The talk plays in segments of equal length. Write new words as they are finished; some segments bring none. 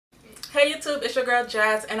Hey YouTube, it's your girl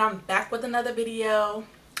Jazz and I'm back with another video,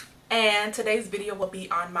 and today's video will be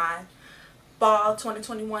on my fall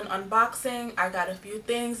 2021 unboxing. I got a few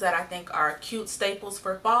things that I think are cute staples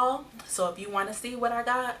for fall, so if you want to see what I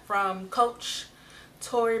got from Coach,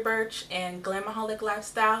 Tory Burch, and Glamaholic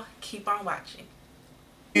Lifestyle, keep on watching.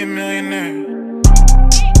 Be a millionaire.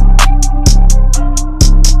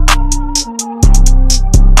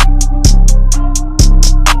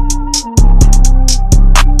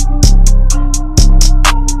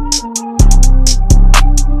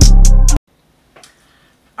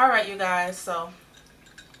 Alright you guys, so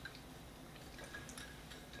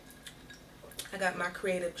I got my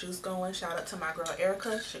creative juice going. Shout out to my girl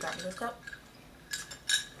Erica, she got me this cup.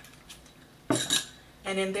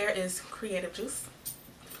 And then there is creative juice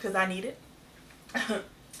because I need it.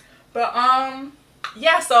 But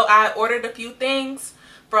yeah, so I ordered a few things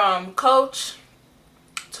from Coach,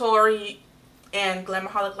 Tory, and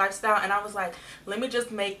Glamaholic Lifestyle, and I was like, let me just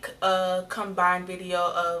make a combined video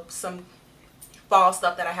of some fall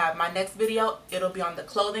stuff that I have. My next video, it'll be on the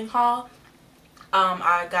clothing haul.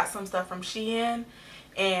 I got some stuff from Shein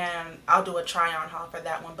and I'll do a try on haul for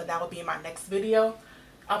that one, but that will be in my next video.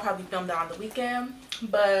 I'll probably film that on the weekend,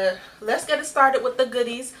 but let's get it started with the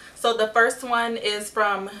goodies. So the first one is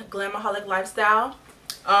from Glamaholic Lifestyle.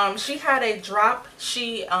 She had a drop.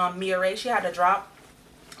 Mia Ray, she had a drop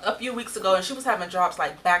a few weeks ago, and she was having drops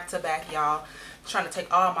like back to back, y'all, trying to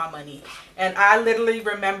take all my money. And I literally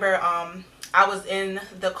remember I was in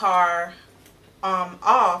the car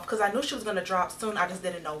off because I knew she was going to drop soon. I just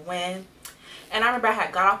didn't know when. And I remember I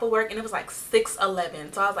had got off of work and it was like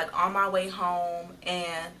 6:11. So I was like on my way home,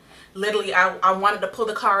 and literally I wanted to pull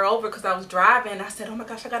the car over because I was driving. I said, oh my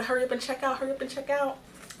gosh, I got to hurry up and check out, hurry up and check out.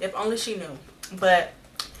 If only she knew. But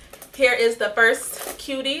here is the first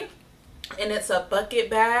cutie, and it's a bucket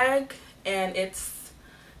bag, and it's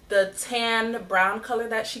the tan brown color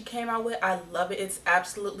that she came out with. I love it. It's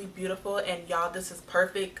absolutely beautiful, and y'all, this is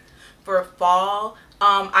perfect for fall.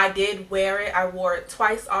 I did wear it. I wore it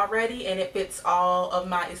twice already, and it fits all of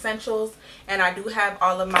my essentials, and I do have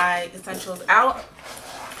all of my essentials out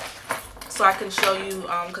so I can show you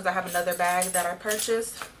because I have another bag that I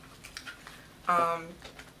purchased,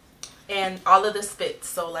 and all of this fits.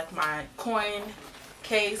 So like my coin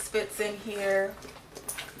case fits in here,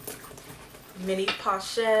 mini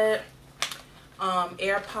pochette,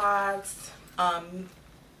 AirPods,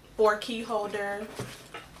 4 key holder,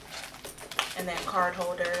 and then card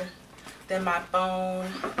holder, then my phone,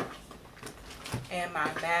 and my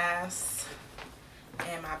mask,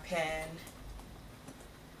 and my pen,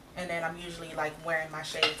 and then I'm usually like wearing my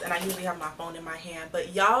shades, and I usually have my phone in my hand.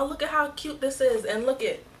 But y'all, look at how cute this is, and look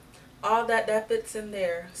at all that fits in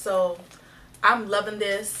there. So I'm loving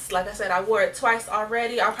this. Like I said, I wore it twice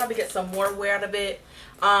already. I'll probably get some more wear out of it.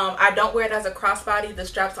 I don't wear it as a crossbody. The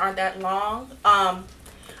straps aren't that long.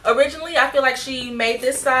 Originally, I feel like she made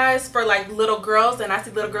this size for like little girls, and I see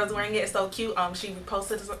little girls wearing it. It's so cute. She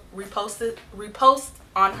repost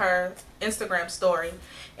on her Instagram story,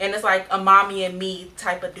 and it's like a mommy and me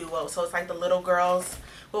type of duo. So it's like the little girls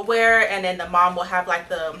will wear it, and then the mom will have like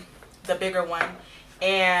the bigger one.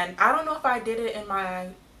 And I don't know if I did it in my...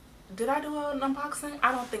 Did I do an unboxing?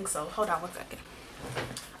 I don't think so. Hold on one second.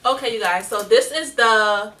 Okay, you guys. So this is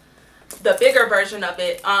the bigger version of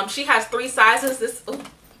it. She has 3 sizes.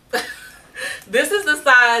 This is the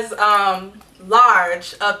size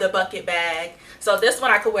large of the bucket bag. So this one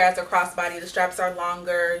I could wear as a crossbody. The straps are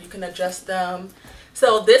longer. You can adjust them.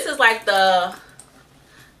 So this is like the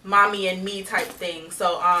mommy and me type thing.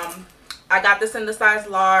 So I got this in the size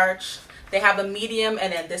large. They have a medium,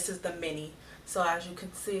 and then this is the mini. So as you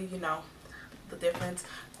can see, you know, the difference.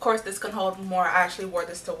 Of course, this can hold more. I actually wore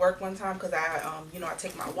this to work one time because I, you know, I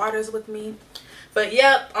take my waters with me. But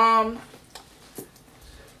yep,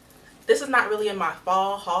 this is not really in my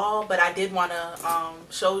fall haul, but I did want to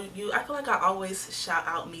show you. I feel like I always shout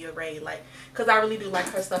out Mia Ray, like, because I really do like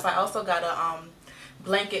her stuff. I also got a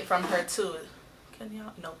blanket from her too. Can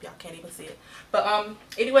y'all? Nope, y'all can't even see it. But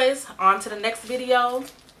anyways, on to the next video.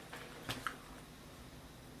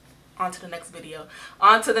 On to the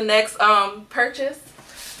next purchase.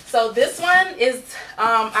 So this one is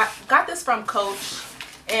I got this from Coach,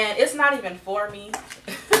 and it's not even for me.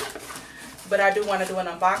 But I do want to do an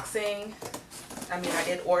unboxing. I mean, I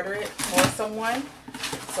did order it for someone,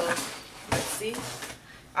 so let's see.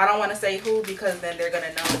 I don't want to say who because then they're gonna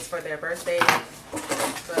know it's for their birthday.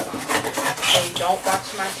 But they don't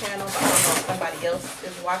watch my channel, but I don't know if somebody else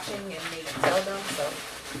is watching and maybe tell them, so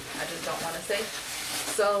I just don't want to say.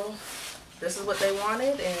 So this is what they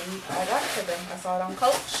wanted, and I got it for them. I saw it on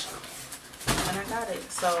Coach, and I got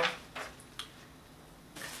it. So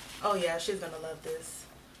Oh yeah, she's gonna love this.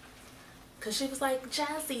 Cause she was like,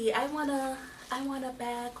 Jazzy, I want a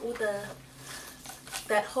bag with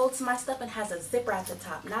that holds my stuff and has a zipper at the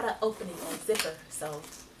top, not an opening, a zipper. So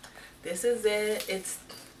this is it. It's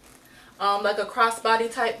like a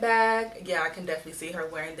crossbody type bag. Yeah, I can definitely see her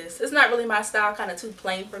wearing this. It's not really my style, kind of too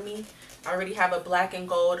plain for me. I already have a black and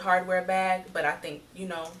gold hardware bag, but I think, you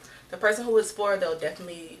know, the person who it's for, they'll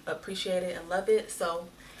definitely appreciate it and love it. So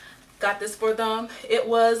got this for them. It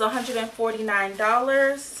was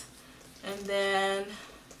 $149, and then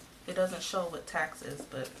it doesn't show what taxes,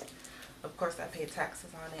 but of course I paid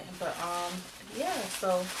taxes on it. But yeah,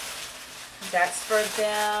 so that's for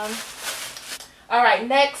them. All right,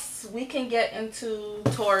 next we can get into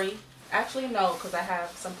Tory. Actually no, because I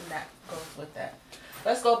have something that goes with that.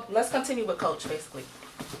 Let's continue with Coach basically.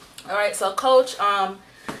 All right, so Coach, I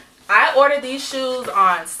ordered these shoes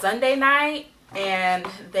on Sunday night, and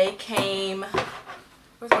they came,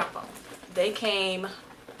 where's my phone? They came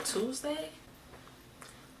Tuesday.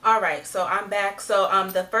 All right, so I'm back. So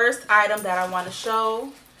the first item that I want to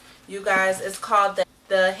show you guys is called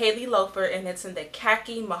the Haley Loafer, and it's in the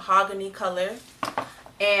khaki mahogany color.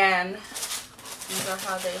 And these are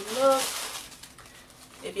how they look.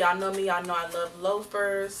 If y'all know me, y'all know I love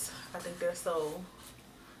loafers. I think they're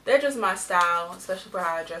just my style, especially for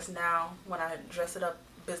how I dress now when I dress it up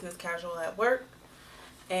business casual at work.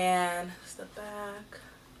 And it's the back.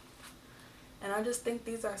 And I just think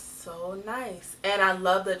these are so nice. And I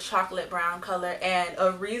love the chocolate brown color. And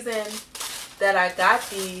a reason that I got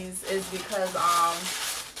these is because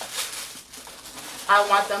I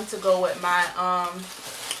want them to go with my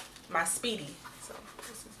my Speedy. So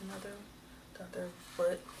this is the other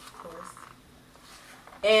foot, of course.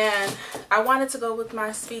 And I want it to go with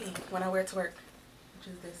my Speedy when I wear it to work, which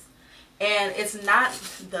is this. And it's not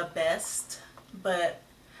the best, but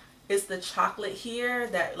it's the chocolate here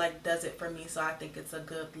that like does it for me. So I think it's a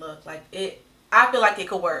good look. Like I feel like it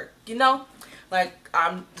could work, you know. Like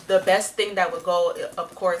the best thing that would go,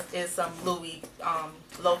 of course, is some Louis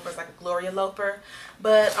loafers, like a Gloria loafer.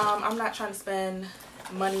 But I'm not trying to spend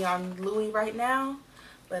money on Louis right now.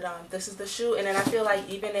 But this is the shoe. And then I feel like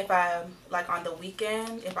even if I'm like on the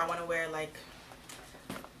weekend, if I want to wear like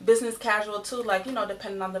business casual too, like, you know,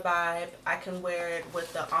 depending on the vibe, I can wear it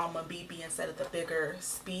with the Alma BB instead of the bigger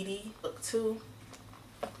Speedy look too.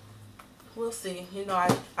 We'll see. You know,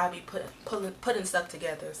 I be putting stuff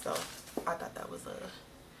together, so I thought that was a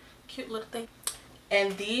cute little thing.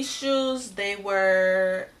 And these shoes, they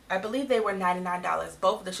were, I believe they were $99.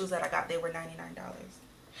 Both of the shoes that I got, they were $99.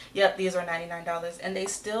 Yep, these are $99, and they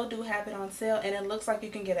still do have it on sale, and it looks like you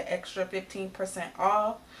can get an extra 15%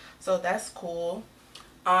 off, so that's cool.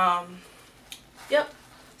 Yep,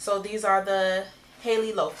 so these are the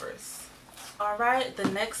Haley loafers. All right, the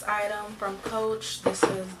next item from Coach, this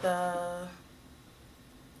is the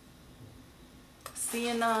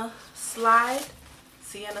Sienna slide,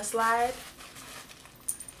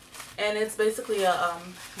 and it's basically a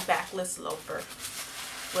backless loafer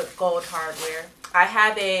with gold hardware. I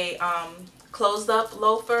have a closed up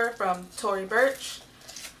loafer from Tory Burch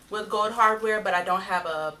with gold hardware, but I don't have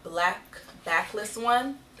a black backless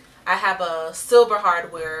one. I have a silver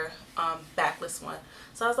hardware backless one.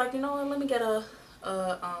 So I was like, you know what, let me get a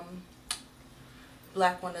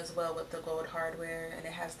black one as well with the gold hardware, and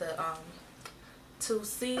it has the 2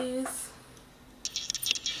 C's,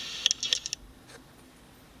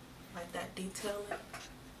 like that detailing.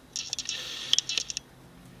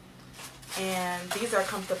 And these are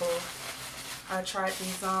comfortable. I tried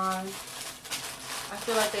these on. I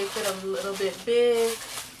feel like they fit a little bit big,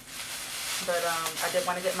 but I did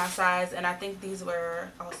want to get my size, and I think these were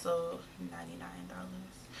also $99.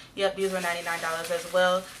 Yep, these were $99 as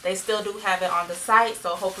well. They still do have it on the site,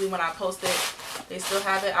 so hopefully when I post it, they still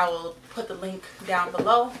have it. I will put the link down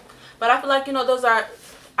below. But I feel like, you know, those are,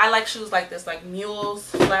 I like shoes like this, like mules,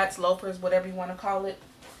 flats, loafers, whatever you want to call it.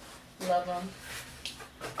 Love them.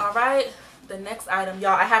 All right, the next item,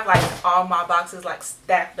 y'all, I have like all my boxes like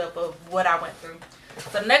stacked up of what I went through.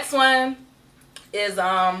 The next one is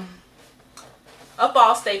a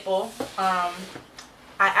fall staple. I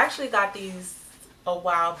actually got these a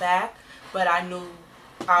while back, but I knew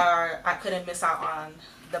I couldn't miss out on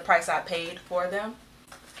the price I paid for them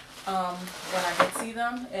when I did see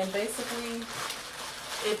them. And basically,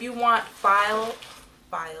 if you want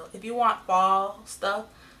if you want fall stuff,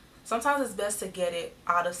 sometimes it's best to get it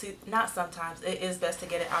out of season. Not sometimes, it is best to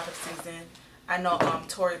get it out of season. I know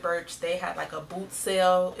Tory Burch, they had like a boot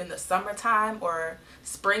sale in the summertime or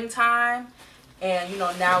springtime, and you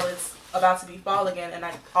know, now it's about to be fall again, and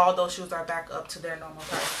all those shoes are back up to their normal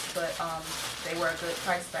price. But they were a good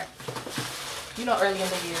price back you know, early in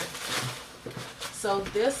the year. So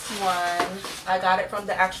this one, I got it from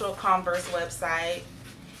the actual Converse website.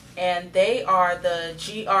 And they are the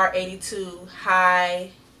GR82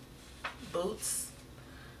 high boots.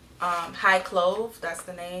 High clove, that's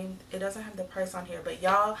the name. It doesn't have the price on here, but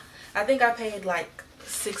y'all, I think I paid like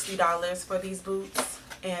 $60 for these boots.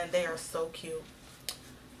 And they are so cute.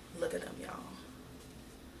 Look at them, y'all.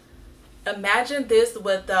 Imagine this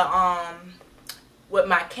with the with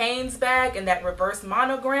my Cane's bag and that reverse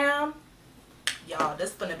monogram. Y'all,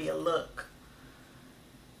 this is gonna be a look.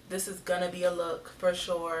 This is gonna be a look for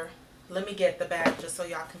sure. Let me get the bag just so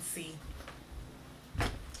y'all can see.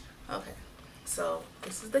 Okay, so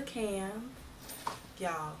this is the can.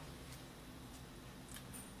 Y'all,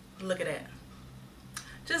 look at that.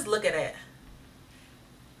 Just look at that.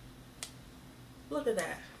 Look at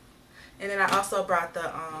that. And then I also brought the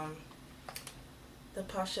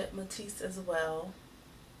pochette Matisse as well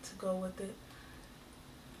to go with it.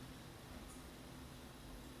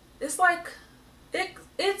 It's like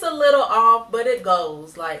it's a little off, but it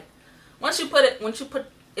goes. Like once you put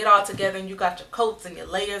it all together and you got your coats and your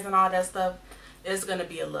layers and all that stuff, it's gonna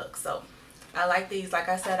be a look. So I like these. Like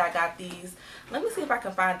I said, I got these. Let me see if I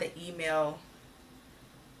can find the email,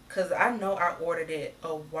 because I know I ordered it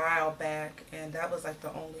a while back and that was like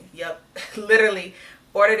the only, yep, literally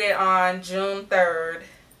ordered it on June 3rd,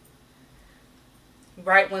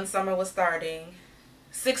 right when summer was starting.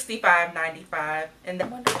 $65.95. And then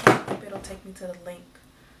I wonder if it'll take me to the link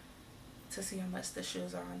to see how much the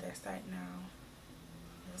shoes are on their site now.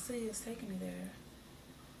 You'll see, it's taking me there.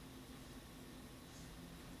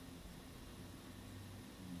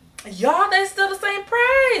 Y'all, they still the same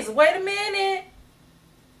price. Wait a minute.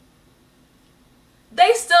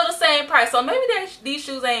 They still the same price. So maybe these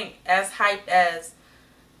shoes ain't as hyped as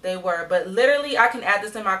they were, but literally I can add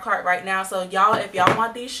this in my cart right now. So y'all, if y'all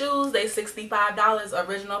want these shoes, they $65.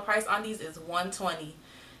 Original price on these is $120.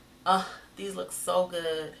 These look so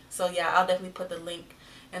good. So yeah, I'll definitely put the link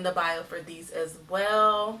in the bio for these as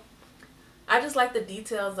well. I just like the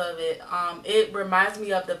details of it. It reminds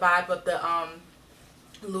me of the vibe of the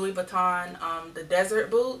Louis Vuitton the desert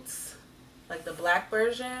boots, like the black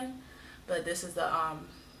version, but this is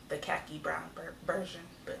the khaki brown version.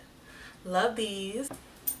 But love these.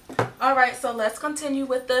 Alright, so let's continue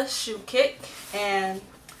with the shoe kick, and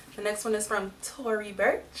the next one is from Tory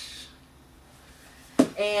Burch.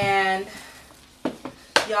 And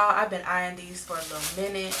y'all, I've been eyeing these for a little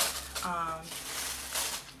minute.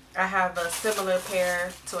 I have a similar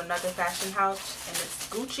pair to another fashion house, and it's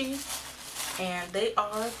Gucci, and they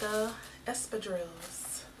are the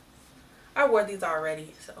Espadrilles. I wore these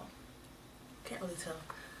already, so can't really tell.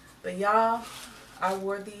 But y'all, I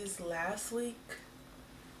wore these last week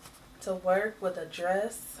to work with a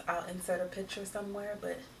dress. I'll insert a picture somewhere,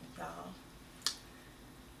 but y'all,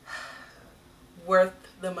 worth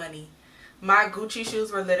the money. My Gucci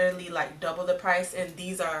shoes were literally like double the price, and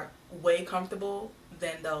these are way comfortable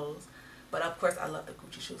than those. But of course I love the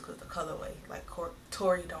Gucci shoes because the colorway, like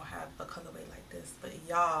Tory don't have a colorway like this. But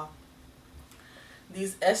y'all,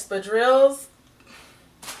 these Espadrilles,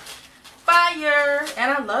 fire.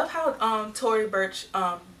 And I love how Tory Burch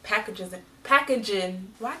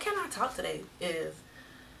packaging, why can't I talk today, is.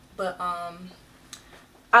 But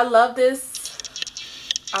I love this.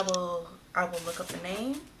 I will look up the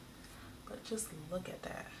name, but just look at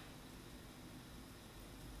that.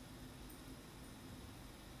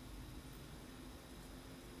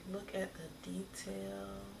 Look at the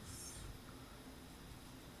details.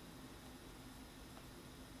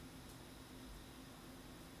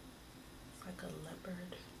 It's like a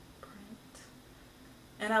leopard print.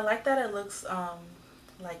 And I like that it looks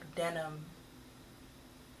like denim.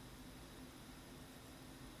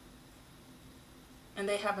 And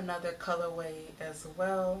they have another colorway as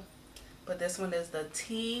well. But this one is the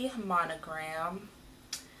T monogram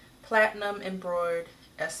platinum embroidered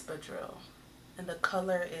espadrille. And the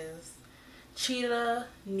color is cheetah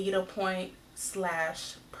needlepoint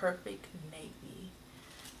 / perfect navy.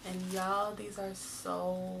 And y'all, these are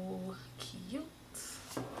so cute.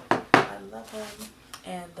 I love them.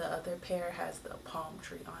 And the other pair has the palm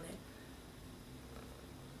tree on it.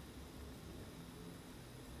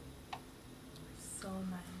 So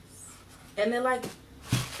nice. And they're like,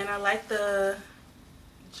 and I like the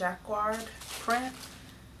jacquard print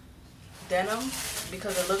denim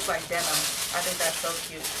because it looks like denim. I think that's so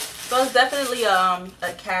cute. So it's definitely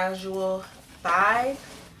a casual vibe,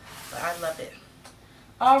 but I love it.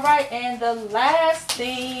 Alright, and the last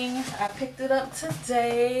thing, I picked it up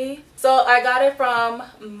today. So I got it from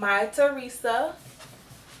My Teresa.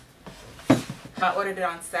 I ordered it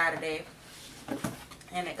on Saturday.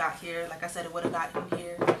 and it got here. Like I said, it would have gotten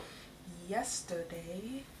here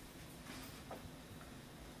yesterday.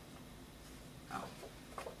 Oh,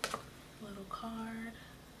 little card.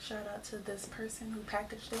 Shout out to this person who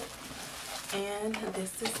packaged it. And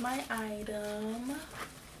this is my item.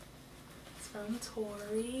 It's from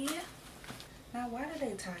Tory. Now, why did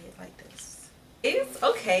they tie it like this? It's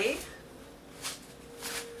okay.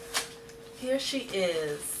 Here she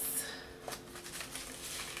is.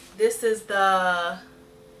 This is the,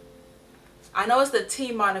 I know it's the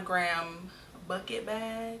T monogram bucket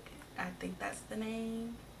bag. I think that's the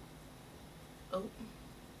name. Oh,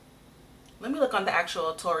 let me look on the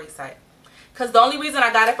actual Tory site. Because the only reason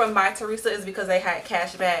I got it from My Teresa is because they had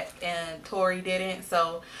cash back and Tory didn't.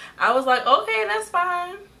 So I was like, okay, that's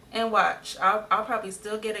fine. And watch, I'll probably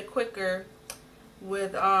still get it quicker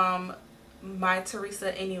with My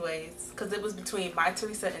Teresa anyways. Because it was between My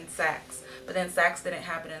Teresa and Saks. But then Saks didn't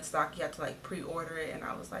have it in stock. You had to like pre-order it. And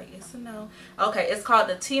I was like, it's a no. Okay, it's called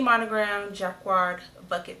the T Monogram Jacquard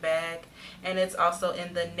Bucket Bag. And it's also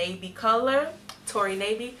in the navy color. Tory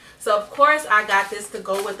navy. So of course I got this to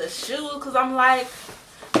go with the shoes. Because I'm like,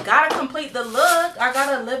 gotta complete the look. I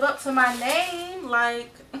gotta live up to my name.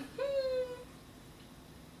 Like,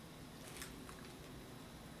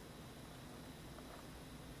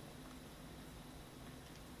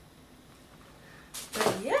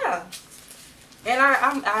 but yeah. And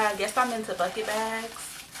I guess I'm into bucket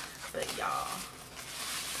bags. But y'all,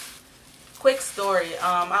 quick story.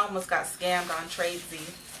 I almost got scammed on Tradesy.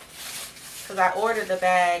 Because I ordered the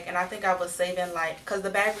bag and I think I was saving like, because the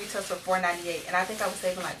bag retails for $4.98 and I think I was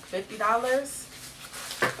saving like $50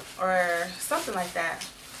 or something like that.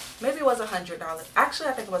 Maybe it was $100. Actually,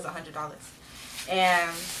 I think it was $100.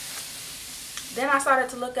 And then I started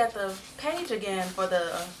to look at the page again for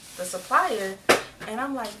the supplier, and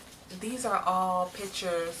I'm like, these are all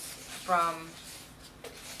pictures from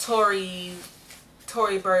Tory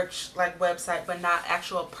Burch like website, but not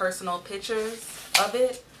actual personal pictures of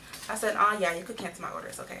it. I said, oh yeah, you could cancel my order,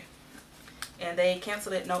 it's okay. And they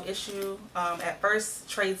canceled it, no issue. At first,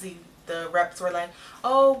 Tradesy, the reps were like,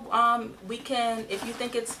 oh, we can, if you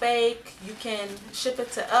think it's fake, you can ship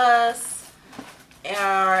it to us,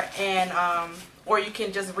 or you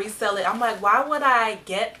can just resell it. I'm like, why would I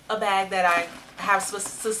get a bag that I have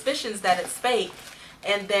suspicions that it's fake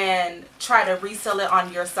and then try to resell it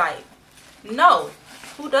on your site? No,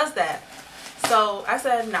 who does that? So I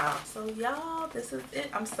said, nah. So y'all, this is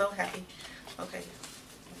it. I'm so happy. Okay,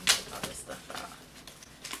 let me take all this stuff out.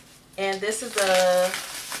 And this is a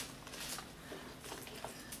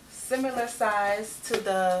similar size to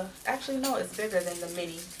the, actually no, it's bigger than the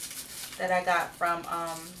mini that I got from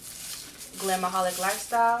Glamaholic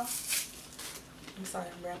Lifestyle. I'm sorry,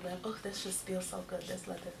 I'm rambling. Oh, this just feels so good. This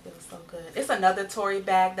leather feels so good. It's another Tory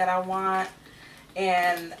bag that I want,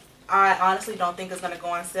 and I honestly don't think it's going to go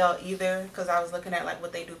on sale either, because I was looking at like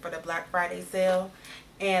what they do for the Black Friday sale,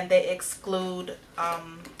 and they exclude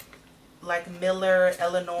like Miller,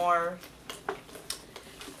 Eleanor,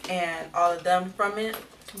 and all of them from it.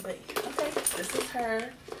 But okay, this is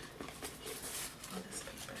her. Oh, this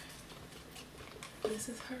paper. This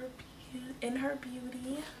is her in her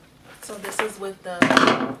beauty. So this is with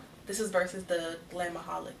the, this is versus the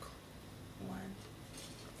Glamaholic one.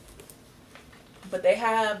 But they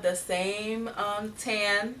have the same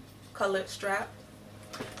tan colored strap.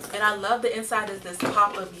 And I love the inside is this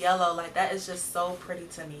pop of yellow. Like, that is just so pretty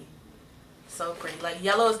to me. So pretty. Like,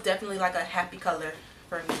 yellow is definitely like a happy color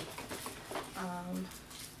for me. Let me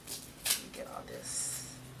get all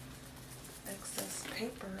this excess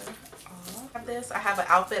paper off. I have an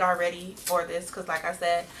outfit already for this because, like I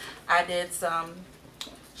said, I did some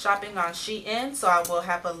shopping on Shein, so I will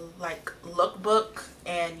have a like lookbook,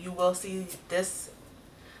 and you will see this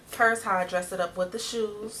purse, how I dress it up with the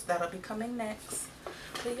shoes. That'll be coming next.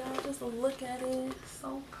 But y'all just look at it,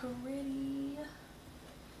 so pretty.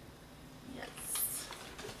 Yes.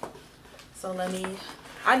 So let me,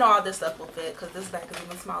 I know all this stuff will fit because this bag is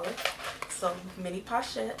even smaller. So mini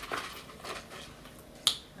pochette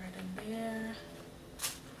right in there.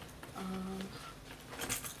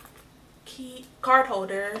 Key card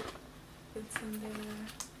holder, it's in there.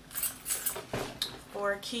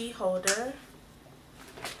 For key holder,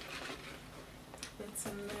 it's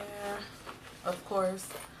in there. Of course,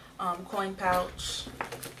 coin pouch.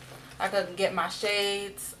 I could get my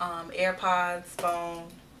shades, AirPods, phone,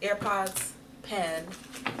 AirPods, pen,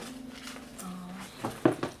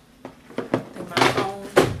 then my phone.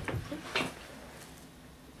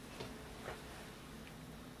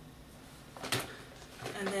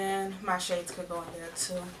 And then my shades could go in there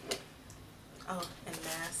too. Oh, and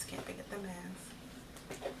mask. Can't forget the mask.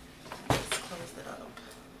 Let's close close it up.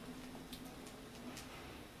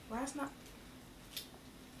 Why it's not?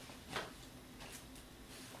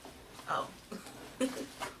 Oh.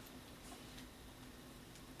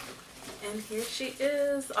 And here she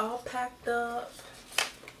is, all packed up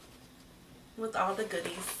with all the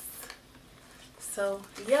goodies. So,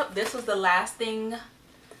 yep, this was the last thing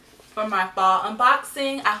for my fall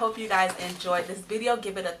unboxing. I hope you guys enjoyed this video.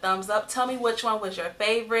 Give it a thumbs up. Tell me which one was your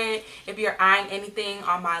favorite. If you're eyeing anything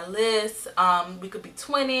on my list, we could be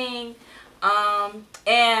twinning.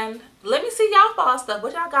 And let me see y'all fall stuff.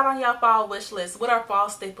 What y'all got on y'all fall wish list? What are fall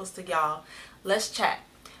staples to y'all? Let's chat.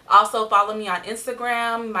 Also follow me on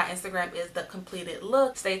Instagram. My Instagram is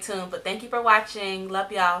TheCompletedLook. Stay tuned. But thank you for watching.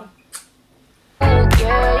 Love y'all.